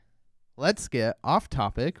let's get off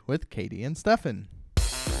topic with Katie and Stefan.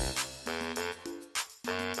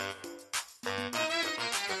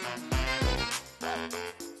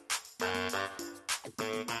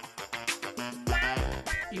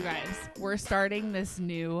 You guys, we're starting this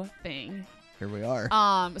new thing. Here we are.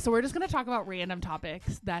 So we're just going to talk about random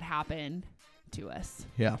topics that happen to us.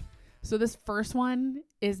 Yeah. So this first one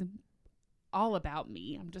is all about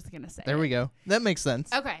me. I'm just going to say There we go. That makes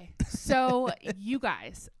sense. Okay. So you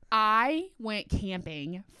guys, I went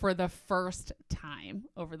camping for the first time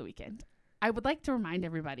over the weekend. I would like to remind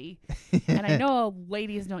everybody, and I know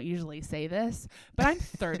ladies don't usually say this, but I'm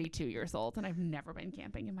 32 years old and I've never been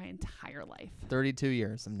camping in my entire life. 32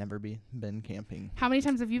 years. I've never been camping. How many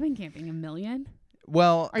times have you been camping? A million?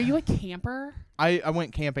 Well, Are you a camper? I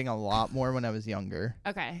went camping a lot more when I was younger.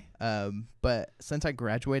 Okay. But since I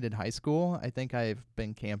graduated high school, I think I've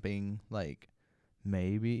been camping like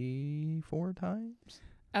maybe 4 times.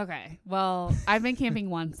 Okay. Well, I've been camping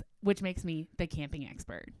once, which makes me the camping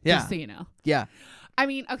expert. Yeah. Just so you know. Yeah. I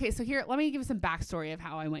mean, okay, so here, let me give some backstory of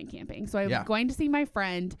how I went camping. So I was Yeah. going to see my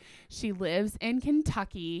friend. She lives in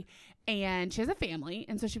Kentucky and she has a family.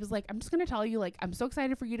 And so she was like, I'm just going to tell you, like, I'm so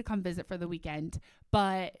excited for you to come visit for the weekend.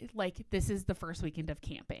 But, like, this is the first weekend of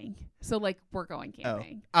camping. So, like, we're going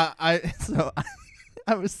camping. So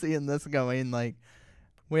I was seeing this going like,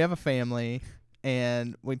 we have a family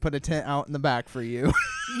and we put a tent out in the back for you.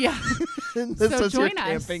 Yeah. And this So was your join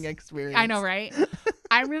us. camping experience. I know, right?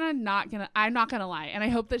 I'm not gonna lie, and I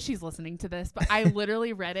hope that she's listening to this, but I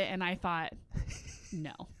literally read it and I thought,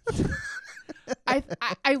 no.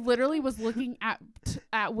 I literally was looking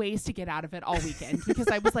at ways to get out of it all weekend because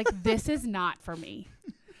I was like, this is not for me.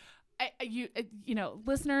 You know,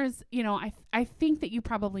 listeners, you know, I think that you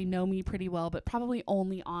probably know me pretty well, but probably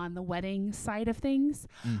only on the wedding side of things.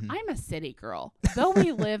 Mm-hmm. I'm a city girl. Though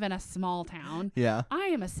we live in a small town, Yeah. I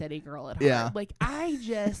am a city girl at heart. Yeah. Like, I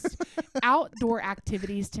just, outdoor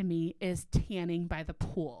activities to me is tanning by the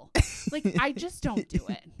pool. Like, I just don't do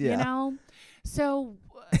it, Yeah. you know? So,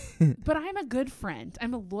 but I'm a good friend.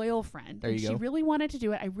 I'm a loyal friend. There And you she go. really wanted to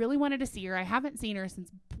do it. I really wanted to see her. I haven't seen her since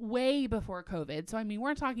way before COVID. So, I mean,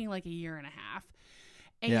 we're talking like a year and a half.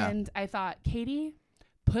 Yeah. And I thought, Katie,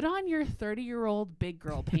 put on your 30-year-old big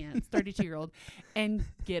girl pants, 32-year-old, and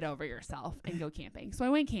get over yourself and go camping. So I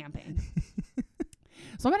went camping.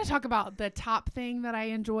 So I'm going to talk about the top thing that I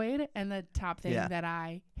enjoyed and the top thing Yeah. that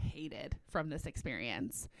I hated from this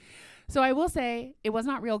experience. So I will say it was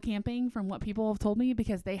not real camping from what people have told me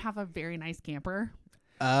because they have a very nice camper,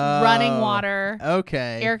 running water,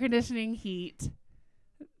 Okay. air conditioning, heat,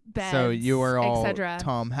 beds, so you were all etc.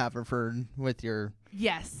 Tom Haverford with your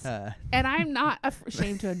Yes. And I'm not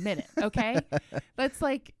ashamed to admit it, okay? That's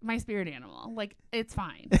like my spirit animal. Like, it's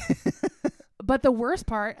fine. But the worst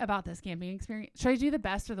part about this camping experience, should I do the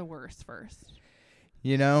best or the worst first?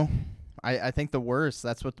 You know, I think the worst.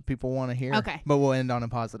 That's what the people want to hear. Okay. But we'll end on a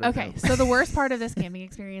positive Okay, note. so the worst part of this camping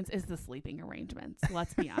experience is the sleeping arrangements.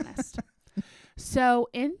 Let's be honest. So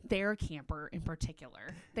in their camper in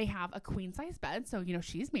particular, they have a queen size bed. So, you know,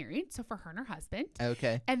 she's married. So for her and her husband.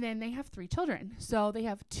 Okay. And then they have 3 children. So they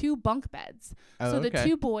have 2 bunk beds. Oh, So the okay.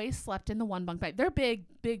 2 boys slept in the 1 bunk bed. They're big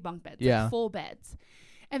bunk beds. Yeah. Like full beds.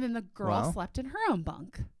 And then the girl Wow. slept in her own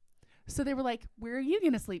bunk. So they were like, where are you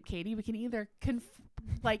going to sleep, Katie? We can either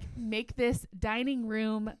make this dining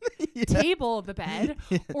room Yeah. table the bed,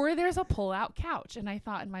 or there's a pull-out couch. And I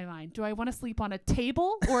thought in my mind, do I want to sleep on a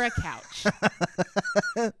table or a couch?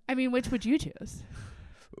 I mean, which would you choose?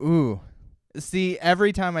 Ooh. See,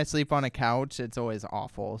 every time I sleep on a couch, it's always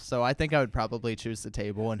awful. So I think I would probably choose the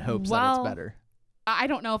table in hopes that Well, it's better. I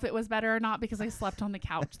don't know if it was better or not because I slept on the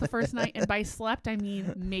couch the first night. And by slept, I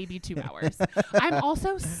mean maybe 2 hours. I'm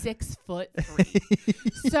also 6'3".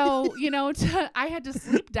 So, you know, I had to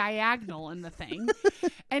sleep diagonal in the thing.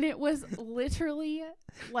 And it was literally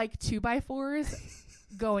like 2x4s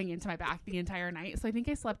going into my back the entire night. So I think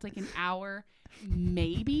I slept like an hour,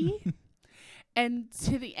 maybe. And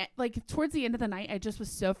towards the end of the night, I just was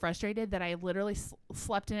so frustrated that I literally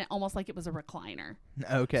slept in it almost like it was a recliner.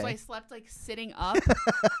 Okay. So I slept like sitting up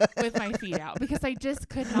with my feet out because I just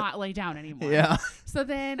could not lay down anymore. Yeah. So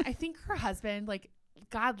then I think her husband, like,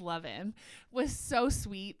 God love him, was so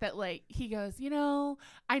sweet that, like, he goes, you know,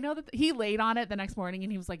 I know that he laid on it the next morning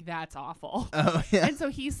and he was like, that's awful. Oh, yeah. And so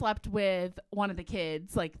he slept with one of the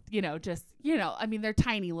kids, like, you know, just, you know, I mean, they're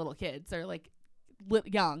tiny little kids. They're like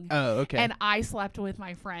young. Oh, okay. And I slept with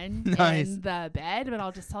my friend Nice. in the bed, but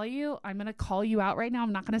I'll just tell you, I'm going to call you out right now.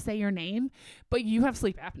 I'm not going to say your name, but you have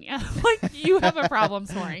sleep apnea. Like, you have a problem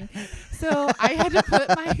snoring. So I had to put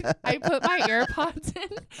my AirPods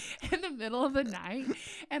in the middle of the night,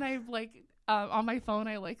 and I like on my phone,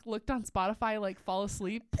 I like looked on Spotify, like fall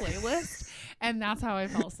asleep playlist, and that's how I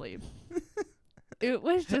fell asleep. It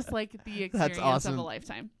was just like the experience awesome. of a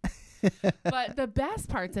lifetime. But the best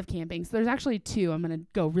parts of camping, so there's actually two. I'm going to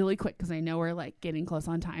go really quick because I know we're like getting close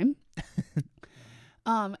on time.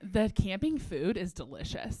 The camping food is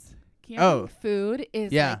delicious. Camping food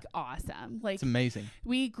is like awesome. Like it's amazing.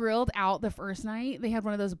 We grilled out the first night. They had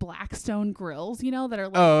one of those Blackstone grills, you know, that are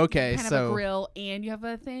like kind of a grill and you have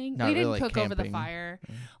a thing. We didn't really cook camping. over the fire.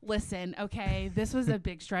 Listen, okay, this was a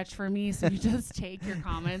big stretch for me, so you just take your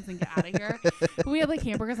comments and get out of here. We had like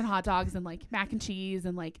hamburgers and hot dogs and like mac and cheese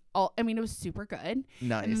and like all. I mean, it was super good.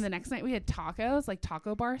 Nice. And then the next night we had tacos, like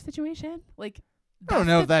taco bar situation. Like I don't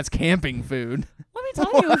know if that's camping food. let me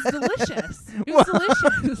tell you, it was delicious. It was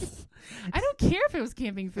delicious. I don't care if it was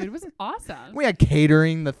camping food. It was awesome. We had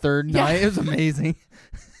catering the third night. It was amazing.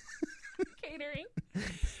 Catering.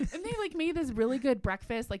 And they like made this really good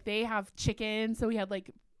breakfast. Like they have chicken, so we had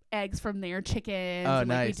like eggs from their chickens. Oh, and,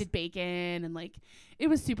 like, nice. we did bacon and like it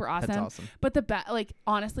was super awesome. That's awesome. But like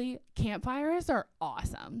honestly, campfires are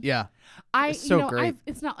awesome. Yeah. It's so great.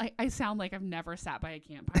 It's not like I sound like I've never sat by a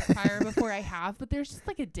campfire before. I have, but there's just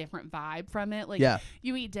like a different vibe from it. Like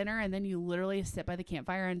you eat dinner and then you literally sit by the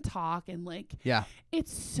campfire and talk and like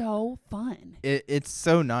it's so fun. It's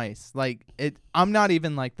so nice. Like I'm not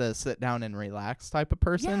even like the sit down and relax type of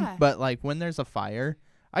person, but like when there's a fire,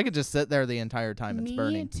 I could just sit there the entire time it's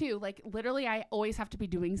burning. Me too. Like literally I always have to be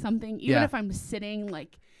doing something. Even if I'm sitting,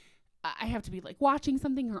 like I have to be like watching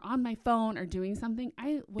something or on my phone or doing something.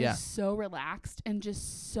 I was so relaxed and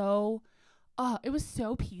just so it was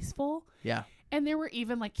so peaceful. Yeah. And there were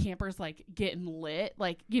even like campers like getting lit,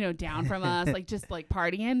 like, you know, down from us, like just like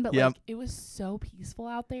partying. But like it was so peaceful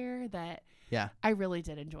out there that I really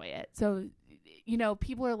did enjoy it. So, you know,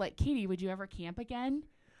 people are like, Katie, would you ever camp again?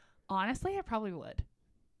 Honestly, I probably would.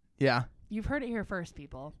 Yeah. You've heard it here first,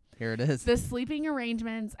 people. Here it is. The sleeping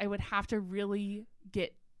arrangements, I would have to really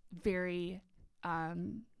get very, how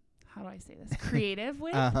do I say this? Creative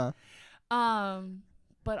with. Uh-huh.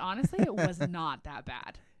 But honestly, it was not that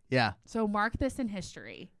bad. Yeah. So mark this in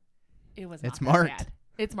history. It was not it's that marked. bad.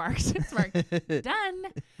 It's marked. It's marked. Done.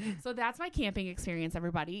 So that's my camping experience,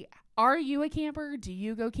 everybody. Are you a camper? Do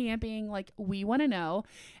you go camping? Like, we want to know.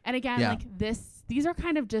 And again, like these are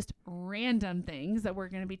kind of just random things that we're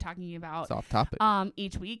going to be talking about. It's off topic.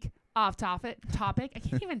 Each week. Off topic. I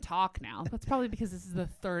can't even talk now. That's probably because this is the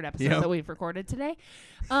third episode that we've recorded today.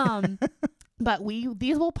 But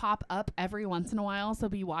these will pop up every once in a while, so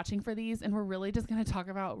be watching for these. And we're really just going to talk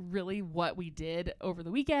about really what we did over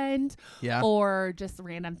the weekend, or just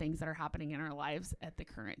random things that are happening in our lives at the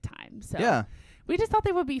current time. So we just thought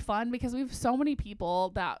they would be fun because we have so many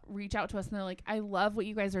people that reach out to us and they're like, I love what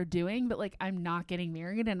you guys are doing, but like I'm not getting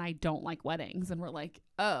married and I don't like weddings. And we're like,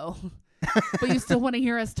 oh, but you still want to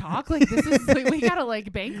hear us talk? Like this is like, we got to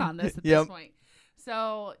like bank on this at this point.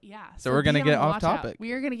 So, So we're going to get off topic.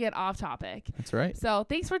 We are going to get off topic. That's right. So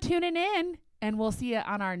thanks for tuning in, and we'll see you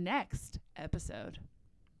on our next episode.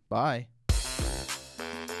 Bye.